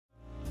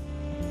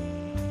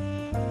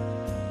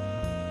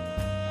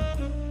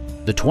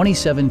the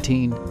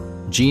 2017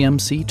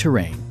 GMC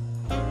Terrain.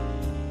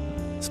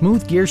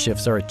 Smooth gear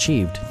shifts are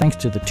achieved thanks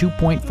to the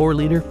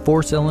 2.4-liter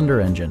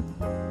four-cylinder engine.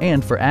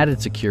 And for added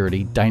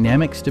security,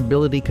 dynamic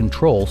stability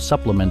control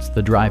supplements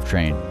the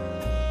drivetrain.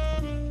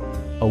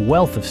 A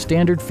wealth of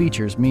standard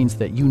features means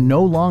that you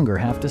no longer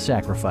have to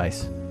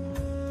sacrifice,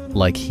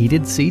 like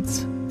heated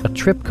seats, a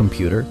trip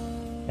computer,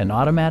 an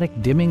automatic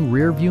dimming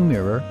rear view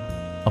mirror,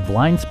 a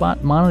blind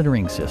spot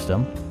monitoring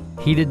system,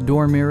 heated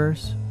door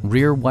mirrors,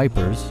 rear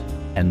wipers,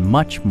 and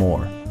much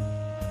more.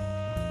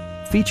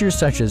 Features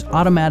such as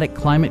automatic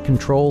climate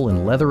control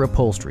and leather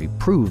upholstery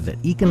prove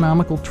that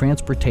economical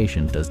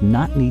transportation does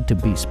not need to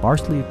be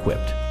sparsely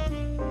equipped.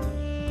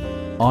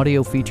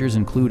 Audio features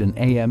include an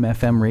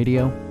AM/FM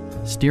radio,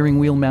 steering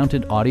wheel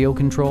mounted audio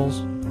controls,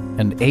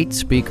 and 8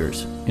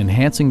 speakers,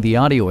 enhancing the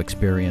audio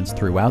experience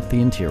throughout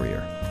the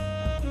interior.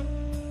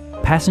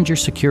 Passenger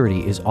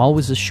security is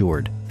always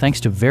assured thanks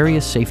to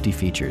various safety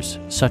features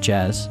such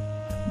as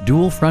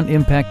dual front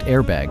impact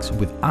airbags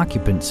with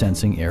occupant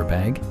sensing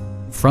airbag,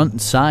 front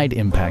and side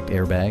impact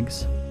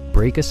airbags,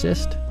 brake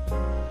assist,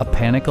 a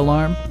panic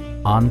alarm,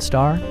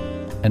 OnStar,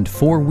 and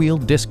 4-wheel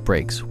disc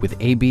brakes with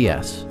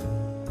ABS.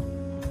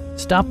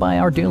 Stop by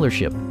our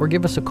dealership or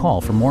give us a call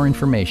for more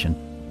information.